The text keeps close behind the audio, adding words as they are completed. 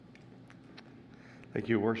Thank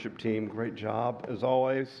you, worship team. Great job, as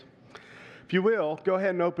always. If you will, go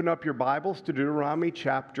ahead and open up your Bibles to Deuteronomy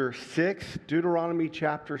chapter 6. Deuteronomy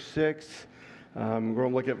chapter 6. We're going to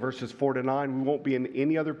look at verses 4 to 9. We won't be in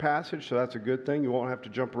any other passage, so that's a good thing. You won't have to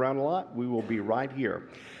jump around a lot. We will be right here.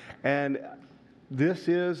 And this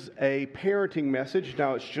is a parenting message.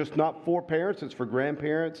 Now, it's just not for parents. It's for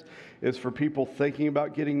grandparents. It's for people thinking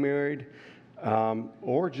about getting married.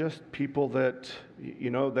 Or just people that,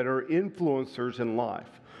 that are influencers in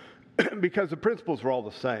life. Because the principles are all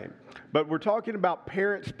the same. But we're talking about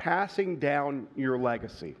parents passing down your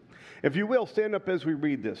legacy. If you will, stand up as we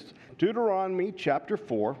read this. Deuteronomy chapter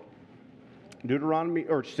 6.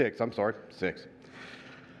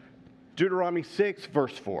 Deuteronomy 6,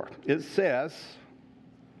 verse 4. It says,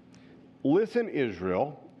 "Listen,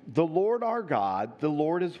 Israel, the Lord our God, the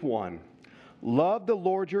Lord is one. Love the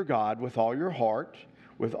Lord your God with all your heart,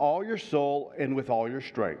 with all your soul, and with all your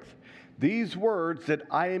strength. These words that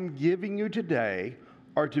I am giving you today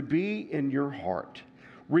are to be in your heart.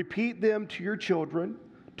 Repeat them to your children.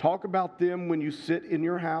 Talk about them when you sit in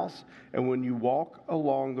your house and when you walk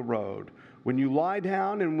along the road, when you lie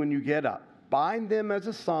down and when you get up. Bind them as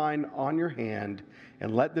a sign on your hand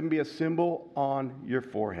and let them be a symbol on your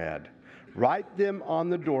forehead. Write them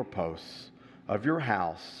on the doorposts of your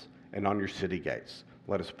house and on your city gates."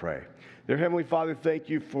 Let us pray. Dear Heavenly Father, thank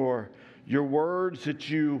you for your words that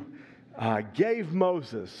you gave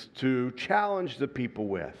Moses to challenge the people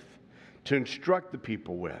with, to instruct the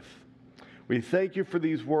people with. We thank you for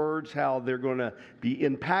these words, how they're going to be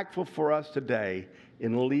impactful for us today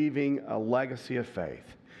in leaving a legacy of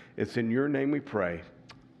faith. It's in your name we pray.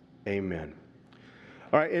 Amen.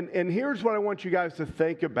 All right, and here's what I want you guys to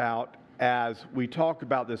think about as we talk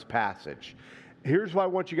about this passage. Here's what I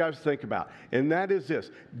want you guys to think about, and that is this.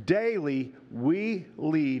 Daily, we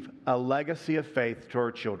leave a legacy of faith to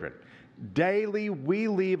our children. Daily, we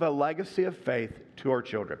leave a legacy of faith to our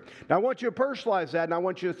children. Now, I want you to personalize that, and I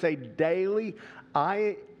want you to say, daily,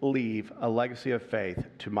 I leave a legacy of faith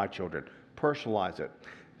to my children. Personalize it.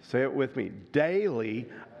 Say it with me. Daily,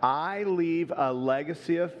 I leave a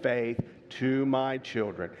legacy of faith to my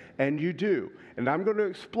children. And you do. And I'm going to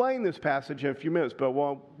explain this passage in a few minutes, but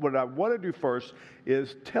what I want to do first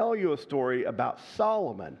is tell you a story about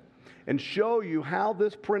Solomon and show you how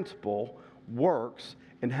this principle works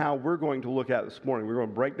and how we're going to look at it this morning. We're going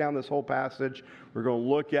to break down this whole passage. We're going to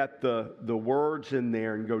look at the words in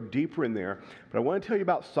there and go deeper in there. But I want to tell you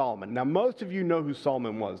about Solomon. Now, most of you know who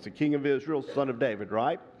Solomon was, the king of Israel, son of David,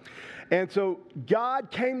 right? And so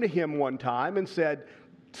God came to him one time and said,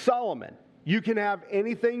 "Solomon, you can have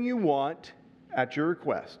anything you want at your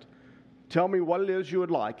request. Tell me what it is you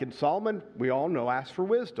would like." And Solomon, we all know, asked for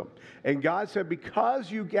wisdom. And God said,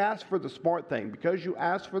 because you asked for the smart thing, because you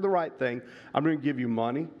asked for the right thing, I'm going to give you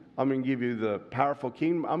money. I'm going to give you the powerful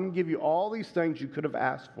kingdom. I'm going to give you all these things you could have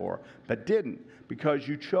asked for, but didn't, because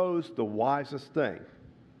you chose the wisest thing.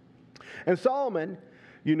 And Solomon,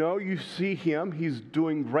 you see him. He's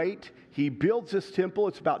doing great. He builds this temple.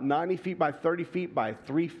 It's about 90 feet by 30 feet by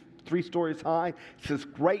 3 stories high. It's this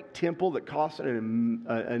great temple that cost an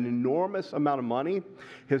enormous amount of money.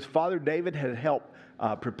 His father David had helped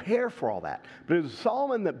prepare for all that. But it was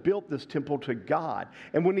Solomon that built this temple to God.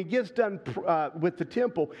 And when he gets done with the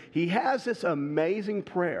temple, he has this amazing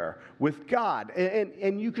prayer with God.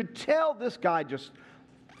 And you could tell this guy just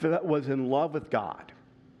was in love with God.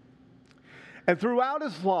 And throughout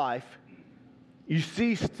his life, you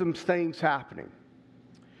see some things happening.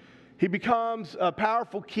 He becomes a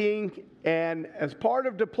powerful king, and as part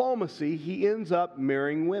of diplomacy, he ends up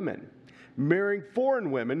marrying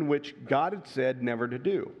foreign women, which God had said never to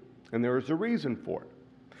do. And there was a reason for it.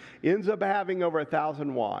 He ends up having over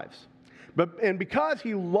 1,000 wives. And because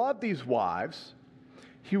he loved these wives,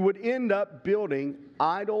 he would end up building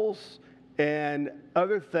idols and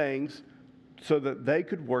other things so that they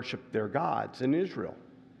could worship their gods in Israel.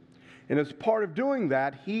 And as part of doing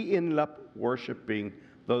that, he ended up worshiping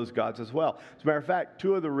those gods as well. As a matter of fact,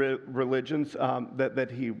 two of the religions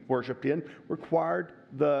that he worshipped in required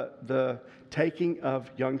the taking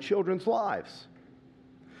of young children's lives.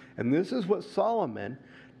 And this is what Solomon,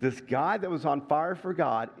 this guy that was on fire for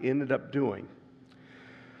God, ended up doing.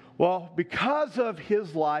 Well, because of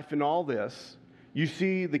his life and all this, you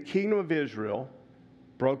see the kingdom of Israel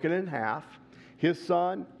broken in half. His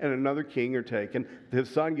son and another king are taken. His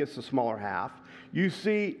son gets the smaller half. You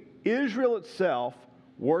see Israel itself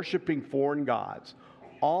worshiping foreign gods,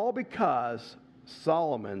 all because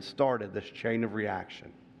Solomon started this chain of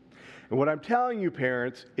reaction. And what I'm telling you,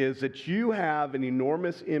 parents, is that you have an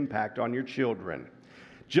enormous impact on your children.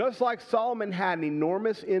 Just like Solomon had an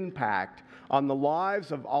enormous impact on the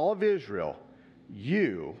lives of all of Israel,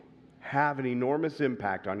 you have an enormous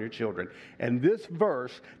impact on your children. And this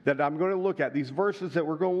verse that I'm going to look at, these verses that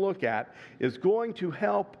we're going to look at, is going to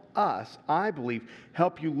help us, I believe,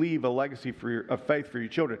 help you leave a legacy of faith for your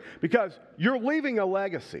children. Because you're leaving a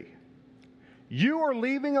legacy. You are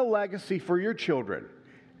leaving a legacy for your children.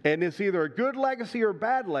 And it's either a good legacy or a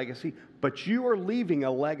bad legacy, but you are leaving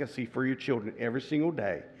a legacy for your children every single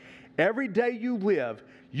day. Every day you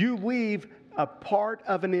leave a part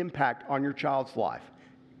of an impact on your child's life.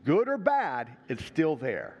 Good or bad, it's still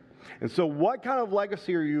there. And so what kind of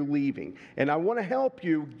legacy are you leaving? And I want to help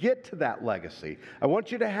you get to that legacy. I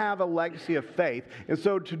want you to have a legacy of faith. And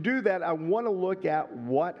so to do that, I want to look at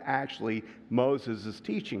what actually Moses is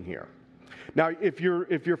teaching here. Now, if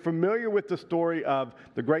you're familiar with the story of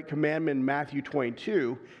the Great Commandment in Matthew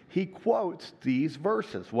 22, he quotes these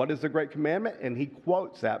verses. What is the Great Commandment? And he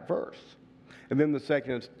quotes that verse. And then the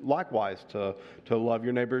second is likewise to love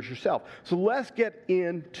your neighbor as yourself. So let's get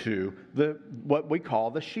into what we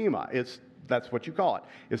call the Shema. That's what you call it.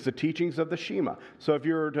 It's the teachings of the Shema. So if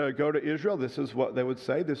you were to go to Israel, this is what they would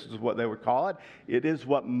say. This is what they would call it. It is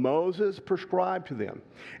what Moses prescribed to them.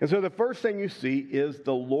 And so the first thing you see is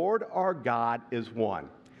the Lord our God is one.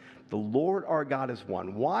 The Lord our God is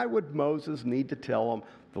one. Why would Moses need to tell them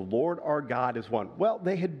the Lord our God is one? Well,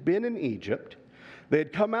 they had been in Egypt. They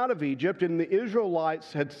had come out of Egypt, and the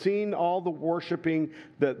Israelites had seen all the worshiping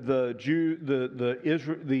that the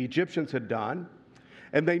Egyptians had done.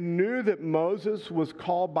 And they knew that Moses was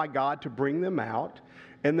called by God to bring them out.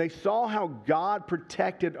 And they saw how God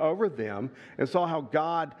protected over them and saw how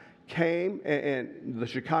God came and the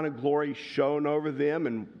Shekinah glory shone over them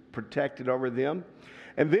and protected over them.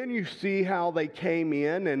 And then you see how they came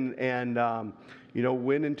in and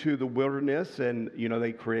went into the wilderness and,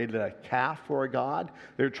 they created a calf for a god.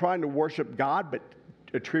 They're trying to worship God, but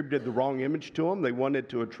attributed the wrong image to him. They wanted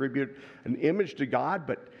to attribute an image to God,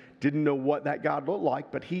 but didn't know what that God looked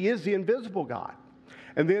like. But he is the invisible God.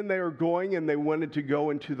 And then they were going and they wanted to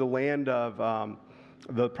go into the land of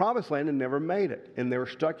the promised land and never made it. And they were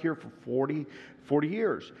stuck here for 40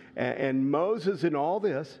 years. And Moses in all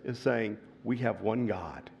this is saying, we have one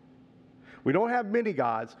God. We don't have many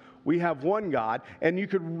gods. We have one God. And you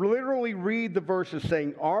could literally read the verses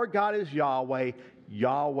saying, our God is Yahweh,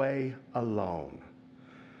 Yahweh alone.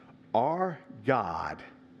 Our God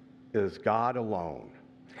is God alone.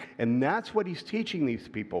 And that's what he's teaching these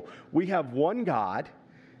people. We have one God,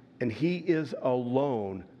 and he is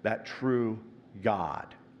alone that true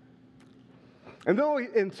God.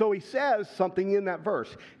 And so he says something in that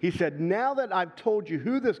verse. He said, now that I've told you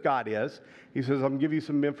who this God is, he says, I'm going to give you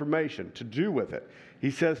some information to do with it. He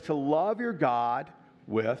says to love your God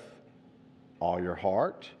with all your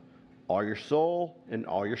heart, all your soul, and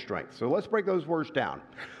all your strength. So let's break those words down.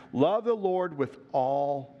 Love the Lord with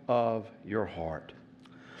all of your heart.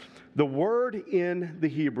 The word in the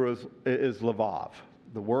Hebrew is lavav.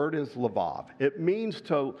 The word is lavav. It means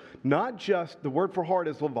to not just, the word for heart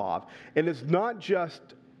is lavav, and it's not just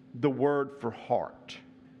the word for heart.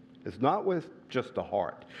 It's not with just the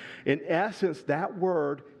heart. In essence, that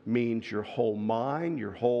word means your whole mind,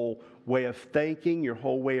 your whole way of thinking, your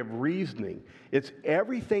whole way of reasoning. It's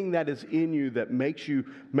everything that is in you that makes you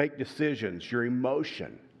make decisions, your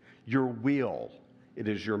emotion, your will. It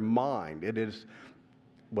is your mind. It is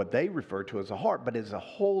what they refer to as a heart, but it's a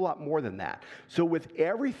whole lot more than that. So with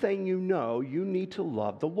everything you know, you need to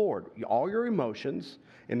love the Lord, all your emotions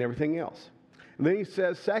and everything else. And then he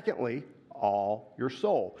says, secondly, all your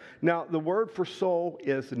soul. Now, the word for soul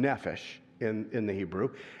is nephesh in the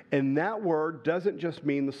Hebrew, and that word doesn't just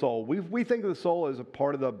mean the soul. We think of the soul as a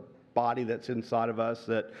part of the body that's inside of us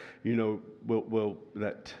that,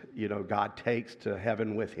 God takes to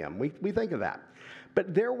heaven with him. We think of that.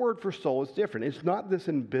 But their word for soul is different. It's not this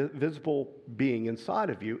invisible being inside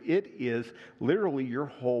of you. It is literally your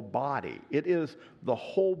whole body. It is the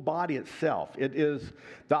whole body itself. It is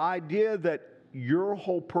the idea that your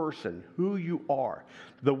whole person, who you are.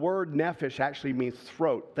 The word nephesh actually means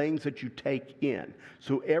throat, things that you take in.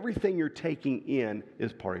 So everything you're taking in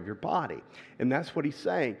is part of your body. And that's what he's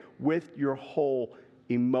saying. With your whole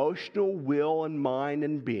emotional will and mind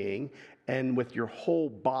and being, and with your whole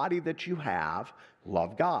body that you have,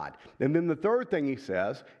 love God. And then the third thing he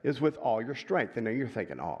says is with all your strength. And then you're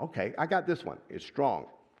thinking, oh, okay, I got this one. It's strong.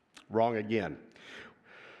 Wrong again.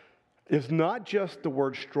 It's not just the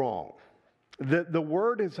word strong. The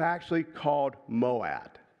word is actually called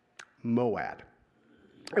moad. Moad.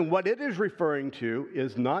 And what it is referring to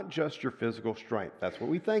is not just your physical strength. That's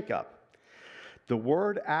what we think of. The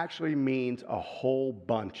word actually means a whole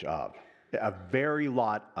bunch of, a very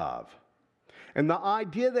lot of. And the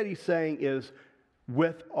idea that he's saying is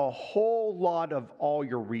with a whole lot of all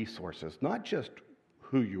your resources, not just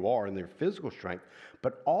who you are and their physical strength,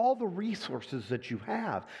 but all the resources that you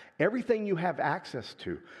have, everything you have access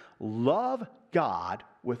to. Love God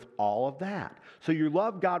with all of that. So you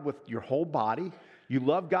love God with your whole body, you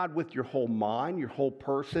love God with your whole mind, your whole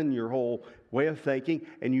person, your whole way of thinking,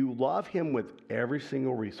 and you love Him with every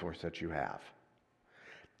single resource that you have.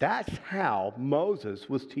 That's how Moses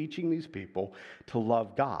was teaching these people to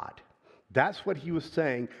love God. That's what he was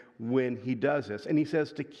saying when he does this. And he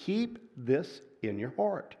says to keep this in your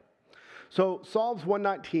heart. So Psalms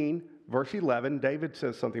 119, verse 11, David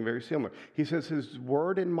says something very similar. He says, His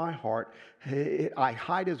word in my heart, I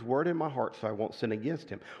hide His word in my heart so I won't sin against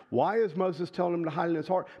Him. Why is Moses telling them to hide it in his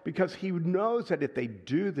heart? Because he knows that if they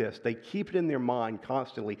do this, they keep it in their mind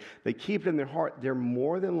constantly, they keep it in their heart, they're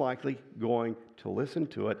more than likely going to listen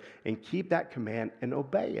to it and keep that command and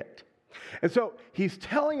obey it. And so he's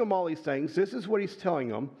telling them all these things. This is what he's telling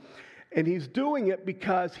them. And he's doing it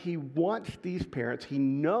because he wants these parents, he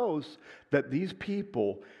knows that these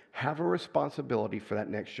people have a responsibility for that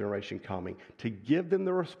next generation coming, to give them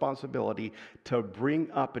the responsibility to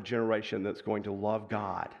bring up a generation that's going to love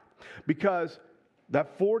God. Because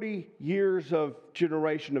that 40 years of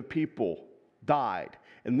generation of people died.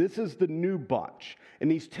 And this is the new bunch.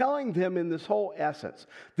 And he's telling them in this whole essence,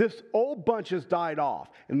 this old bunch has died off.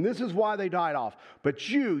 And this is why they died off. But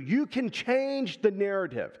you can change the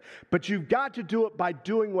narrative. But you've got to do it by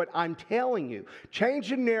doing what I'm telling you. Change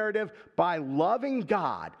the narrative by loving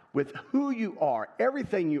God with who you are,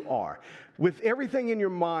 everything you are, with everything in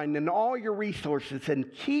your mind and all your resources,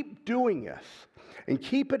 and keep doing this. And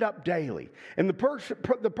keep it up daily. And the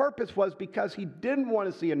purpose was because he didn't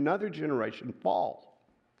want to see another generation fall.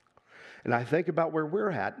 And I think about where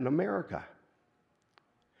we're at in America.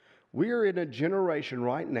 We're in a generation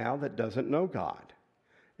right now that doesn't know God.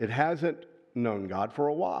 It hasn't known God for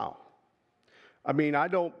a while. I mean,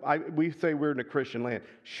 we say we're in a Christian land.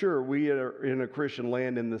 Sure, we are in a Christian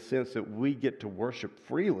land in the sense that we get to worship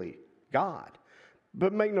freely God.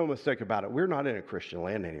 But make no mistake about it, we're not in a Christian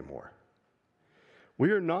land anymore.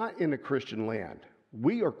 We are not in a Christian land.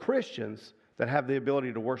 We are Christians that have the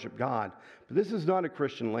ability to worship God. But this is not a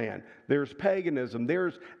Christian land. There's paganism,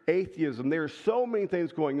 there's atheism, there's so many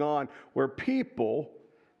things going on where people,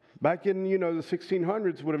 back in the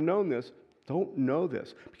 1600s would have known this, don't know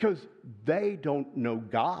this because they don't know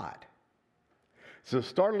God. It's a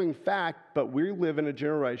startling fact, but we live in a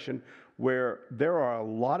generation where there are a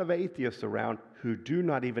lot of atheists around who do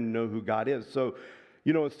not even know who God is. So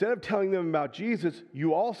instead of telling them about Jesus,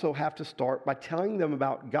 you also have to start by telling them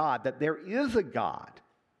about God, that there is a God,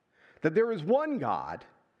 that there is one God,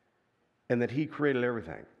 and that He created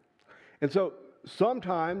everything. And so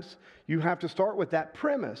sometimes you have to start with that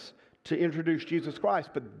premise to introduce Jesus Christ,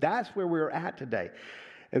 but that's where we're at today.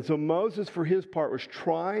 And so Moses, for his part, was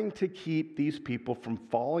trying to keep these people from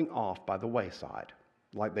falling off by the wayside,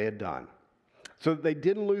 like they had done. So they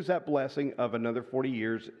didn't lose that blessing of another 40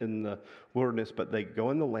 years in the wilderness, but they go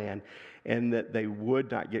in the land, and that they would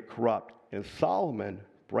not get corrupt. And Solomon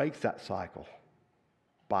breaks that cycle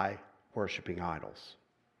by worshiping idols.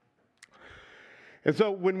 And so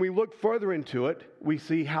when we look further into it, we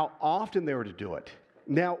see how often they were to do it.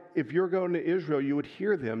 Now, if you're going to Israel, you would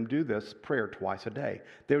hear them do this prayer twice a day.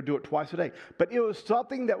 They would do it twice a day. But it was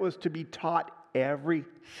something that was to be taught every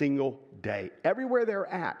single day, everywhere they're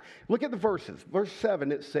at. Look at the verses. Verse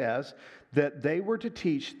 7, it says that they were to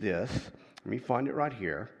teach this. Let me find it right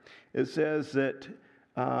here. It says that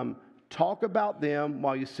talk about them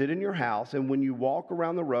while you sit in your house and when you walk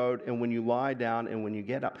around the road and when you lie down and when you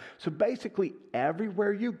get up. So basically,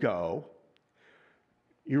 everywhere you go,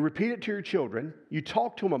 you repeat it to your children, you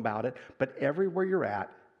talk to them about it, but everywhere you're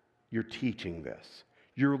at, you're teaching this.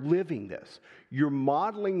 You're living this. You're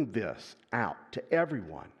modeling this out to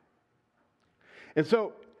everyone. And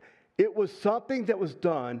so it was something that was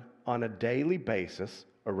done on a daily basis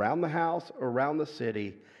around the house, around the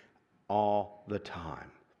city, all the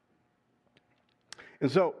time.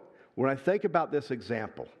 And so when I think about this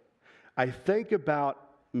example, I think about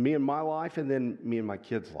me and my life and then me and my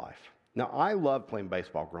kids' life. Now, I loved playing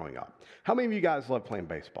baseball growing up. How many of you guys love playing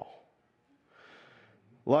baseball?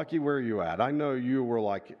 Lucky, where are you at? I know you were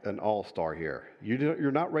like an all-star here.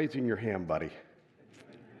 You're not raising your hand, buddy.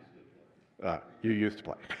 You used to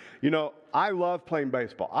play. I love playing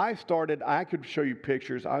baseball. I could show you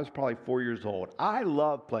pictures. I was probably 4 years old. I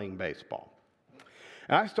love playing baseball.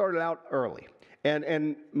 And I started out early.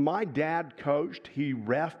 And my dad coached. He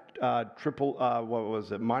reffed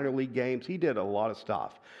minor league games. He did a lot of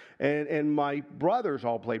stuff. And my brothers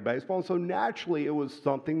all played baseball, and so naturally it was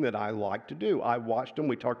something that I liked to do. I watched them.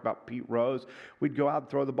 We talked about Pete Rose. We'd go out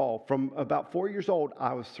and throw the ball. From about 4 years old,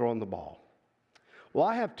 I was throwing the ball. Well,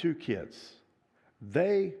 I have 2 kids.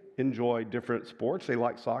 They enjoy different sports. They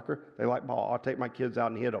like soccer. They like ball. I'll take my kids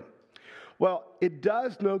out and hit them. Well, it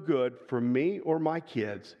does no good for me or my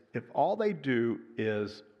kids if all they do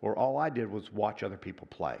is, or all I did was watch other people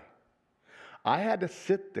play. I had to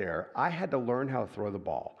sit there. I had to learn how to throw the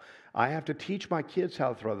ball. I have to teach my kids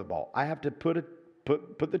how to throw the ball. I have to put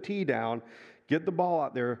the tee down, get the ball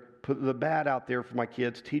out there, put the bat out there for my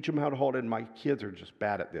kids, teach them how to hold it, and my kids are just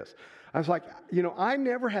bad at this. I was like, I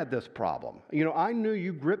never had this problem. I knew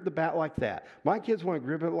you grip the bat like that. My kids want to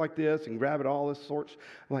grip it like this and grab it all this sorts.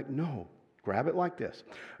 I'm like, no, grab it like this.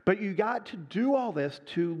 But you got to do all this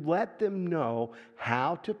to let them know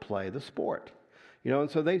how to play the sport.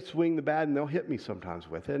 And so they swing the bat and they'll hit me sometimes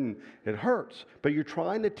with it, and it hurts. But you're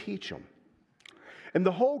trying to teach them. And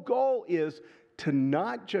the whole goal is to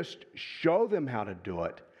not just show them how to do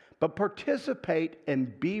it, but participate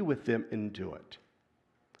and be with them and do it.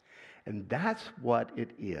 And that's what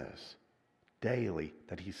it is daily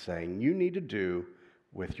that he's saying you need to do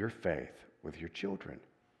with your faith, with your children.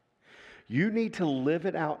 You need to live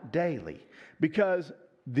it out daily, because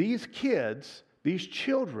these kids, these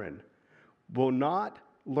children, will not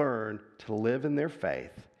learn to live in their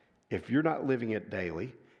faith if you're not living it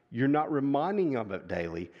daily, you're not reminding them of it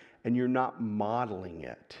daily, and you're not modeling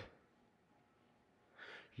it.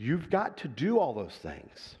 You've got to do all those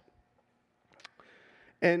things.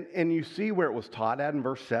 And you see where it was taught at in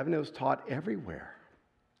verse 7. It was taught everywhere.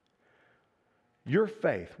 Your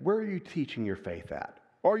faith, where are you teaching your faith at?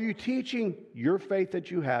 Are you teaching your faith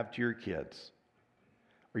that you have to your kids?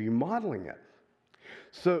 Are you modeling it?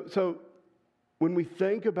 So when we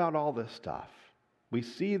think about all this stuff, we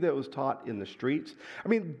see that it was taught in the streets. I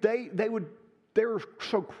mean, they were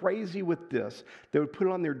so crazy with this. They would put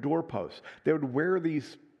it on their doorposts. They would wear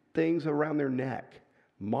these things around their neck,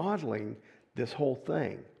 modeling this whole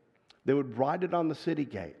thing. They would write it on the city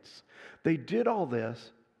gates. They did all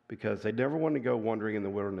this because they never wanted to go wandering in the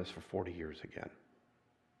wilderness for 40 years again.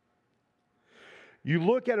 You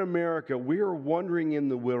look at America, we are wandering in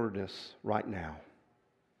the wilderness right now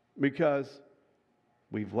because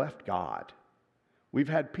we've left God. We've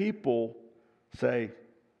had people say,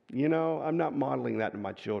 I'm not modeling that to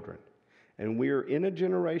my children. And we're in a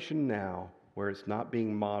generation now where it's not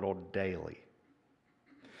being modeled daily.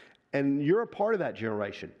 And you're a part of that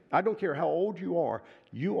generation. I don't care how old you are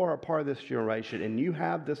a part of this generation, and you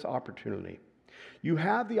have this opportunity. You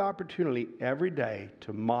have the opportunity every day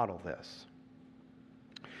to model this.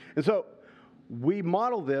 And so we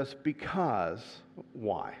model this because,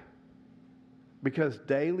 why? Because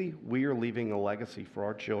daily we are leaving a legacy for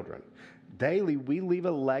our children. Daily we leave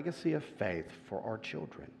a legacy of faith for our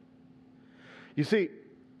children. You see,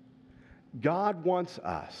 God wants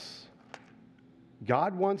us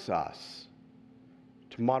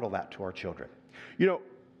to model that to our children.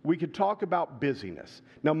 We could talk about busyness.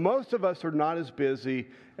 Now, most of us are not as busy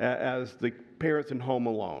as the parents in Home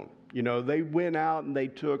Alone. They went out and they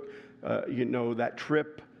took, that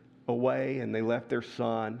trip away and they left their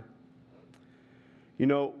son.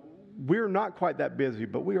 We're not quite that busy,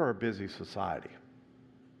 but we are a busy society.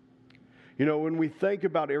 When we think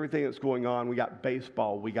about everything that's going on, we got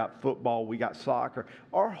baseball, we got football, we got soccer.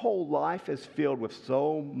 Our whole life is filled with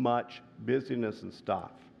so much busyness and stuff.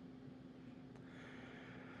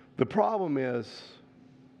 The problem is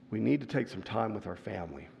we need to take some time with our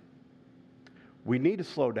family. We need to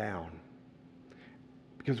slow down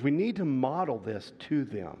because we need to model this to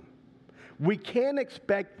them. We can't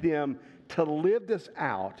expect them to live this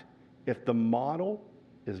out if the model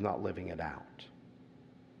is not living it out.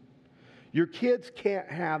 Your kids can't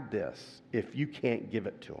have this if you can't give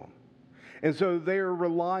it to them. And so they're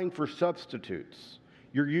relying for substitutes.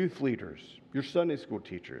 Your youth leaders, your Sunday school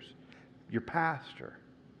teachers, your pastor.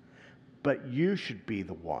 But you should be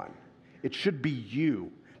the one. It should be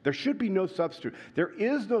you. There should be no substitute. There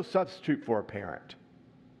is no substitute for a parent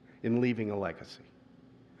in leaving a legacy.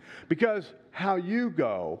 Because how you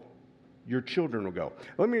go, your children will go.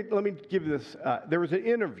 Let me give you this. There was an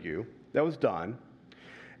interview that was done.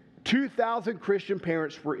 2,000 Christian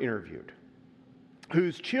parents were interviewed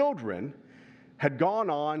whose children had gone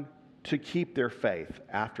on to keep their faith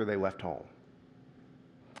after they left home.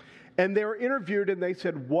 And they were interviewed and they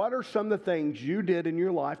said, what are some of the things you did in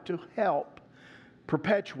your life to help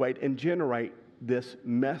perpetuate and generate this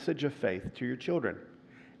message of faith to your children?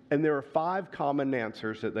 And there are 5 common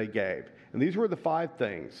answers that they gave. And these were the 5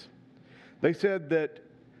 things. They said that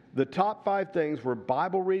The top 5 things were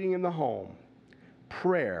Bible reading in the home,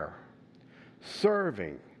 prayer,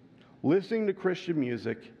 serving, listening to Christian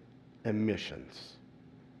music, and missions.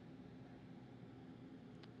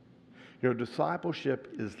 You know,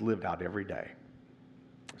 discipleship is lived out every day.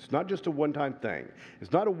 It's not just a one-time thing.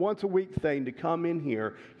 It's not a once-a-week thing to come in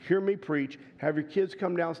here, hear me preach, have your kids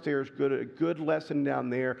come downstairs, go to a good lesson down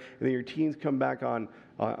there, and then your teens come back on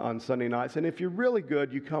Sunday nights. And if you're really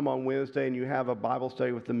good, you come on Wednesday and you have a Bible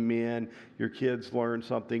study with the men. Your kids learn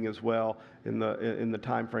something as well in the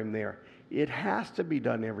time frame there. It has to be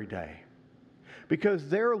done every day because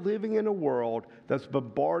they're living in a world that's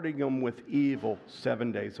bombarding them with evil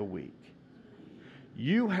 7 days a week.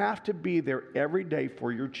 You have to be there every day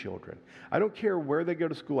for your children. I don't care where they go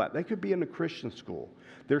to school at. They could be in a Christian school.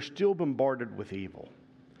 They're still bombarded with evil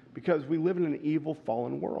because we live in an evil,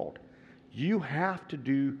 fallen world. You have to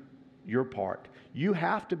do your part. You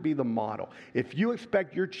have to be the model. If you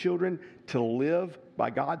expect your children to live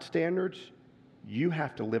by God's standards, you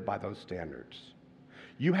have to live by those standards.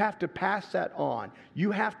 You have to pass that on.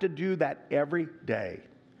 You have to do that every day.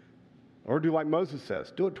 Or do like Moses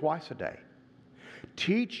says, do it twice a day.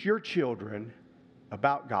 Teach your children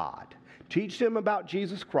about God. Teach them about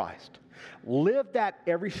Jesus Christ. Live that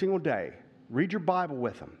every single day. Read your Bible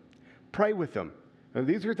with them. Pray with them. And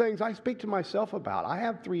these are things I speak to myself about. I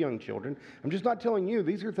have 3 young children. I'm just not telling you.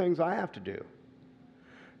 These are things I have to do.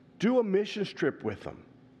 Do a mission trip with them.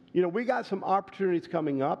 You know, we got some opportunities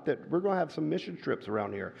coming up that we're going to have some mission trips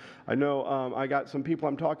around here. I know I got some people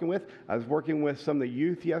I'm talking with. I was working with some of the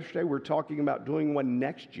youth yesterday. We're talking about doing one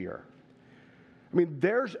next year. I mean,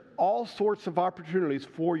 there's all sorts of opportunities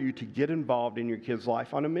for you to get involved in your kid's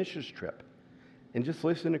life on a missions trip and just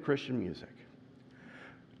listen to Christian music.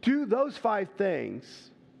 Do those 5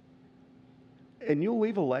 things, and you'll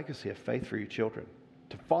leave a legacy of faith for your children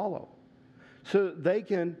to follow so that they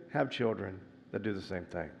can have children that do the same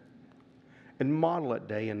thing and model it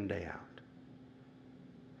day in and day out.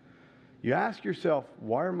 You ask yourself,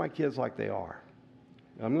 why are my kids like they are?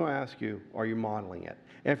 I'm going to ask you, are you modeling it?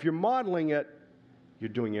 And if you're modeling it, you're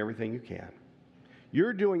doing everything you can.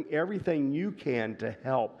 You're doing everything you can to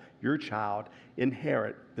help your child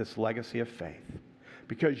inherit this legacy of faith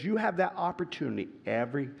because you have that opportunity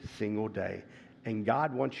every single day, and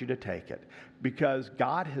God wants you to take it because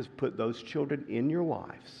God has put those children in your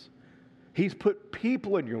lives. He's put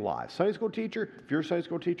people in your lives. Sunday school teacher, if you're a Sunday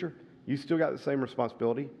school teacher, you still got the same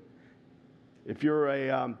responsibility. If you're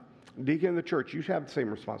a deacon in the church, you have the same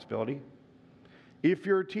responsibility. If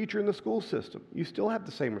you're a teacher in the school system, you still have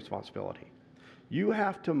the same responsibility. You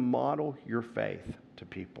have to model your faith to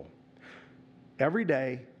people. Every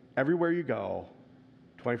day, everywhere you go,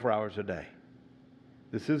 24 hours a day.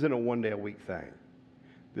 This isn't a one-day-a-week thing.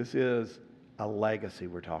 This is a legacy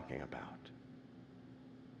we're talking about.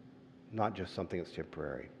 Not just something that's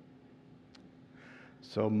temporary.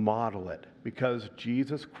 So model it because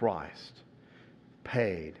Jesus Christ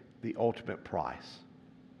paid the ultimate price.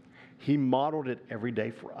 He modeled it every day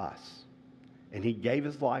for us. And he gave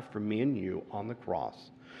his life for me and you on the cross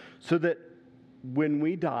so that when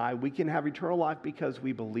we die, we can have eternal life because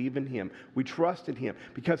we believe in him. We trust in him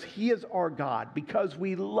because he is our God, because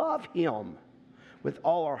we love him with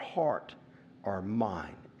all our heart, our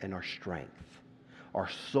mind, and our strength, our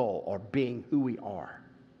soul, our being, who we are.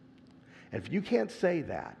 And if you can't say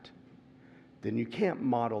that, then you can't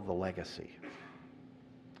model the legacy.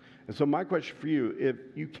 And so my question for you, if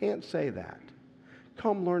you can't say that,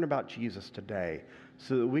 come learn about Jesus today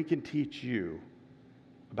so that we can teach you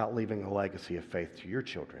about leaving a legacy of faith to your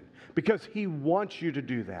children. Because he wants you to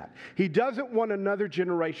do that. He doesn't want another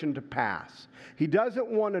generation to pass. He doesn't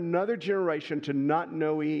want another generation to not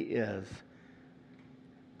know who he is.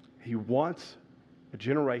 He wants a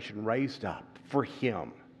generation raised up for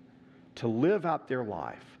him to live out their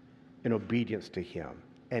life in obedience to him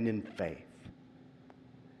and in faith.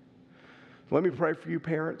 Let me pray for you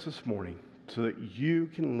parents this morning so that you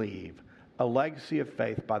can leave a legacy of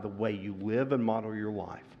faith by the way you live and model your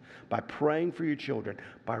life, by praying for your children,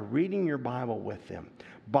 by reading your Bible with them,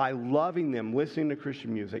 by loving them, listening to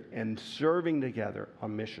Christian music, and serving together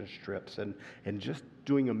on mission trips and just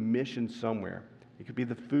doing a mission somewhere. It could be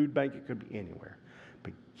the food bank, it could be anywhere.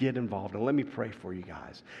 But get involved. And let me pray for you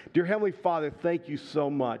guys. Dear Heavenly Father, thank you so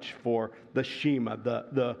much for the Shema,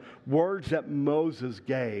 the words that Moses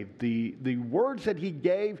gave, the words that he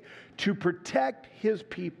gave to protect his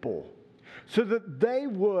people so that they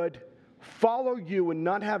would follow you and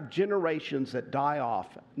not have generations that die off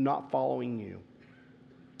not following you.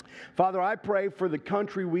 Father, I pray for the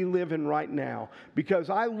country we live in right now because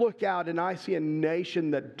I look out and I see a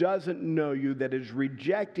nation that doesn't know you, that is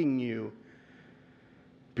rejecting you.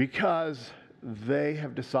 because they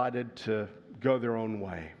have decided to go their own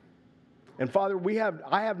way. And Father,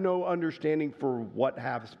 I have no understanding for what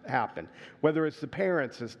has happened, whether it's the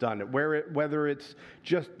parents that's done it, whether it's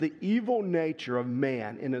just the evil nature of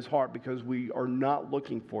man in his heart because we are not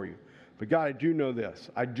looking for you. But God, I do know this.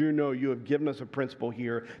 I do know you have given us a principle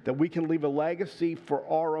here that we can leave a legacy for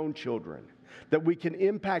our own children, that we can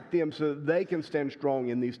impact them so that they can stand strong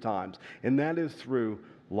in these times. And that is through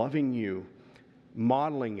loving you,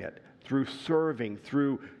 modeling it, through serving,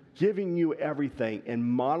 through giving you everything and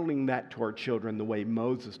modeling that to our children the way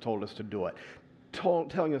Moses told us to do it,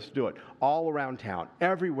 telling us to do it all around town,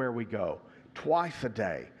 everywhere we go, twice a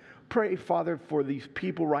day. Pray, Father, for these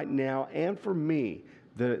people right now and for me,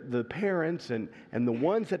 the parents and the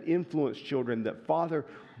ones that influence children, that, Father,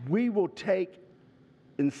 we will take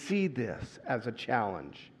and see this as a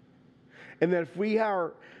challenge. And that if we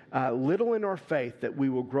are little in our faith, that we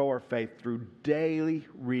will grow our faith through daily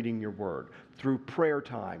reading your word, through prayer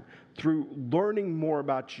time, through learning more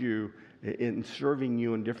about you and serving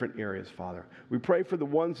you in different areas, Father. We pray for the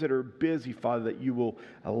ones that are busy, Father, that you will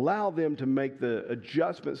allow them to make the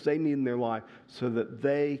adjustments they need in their life so that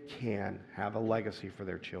they can have a legacy for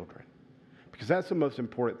their children. Because that's the most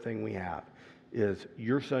important thing we have, is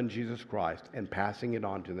your Son, Jesus Christ, and passing it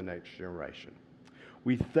on to the next generation.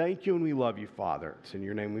 We thank you and we love you, Father. It's in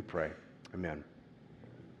your name we pray. Amen.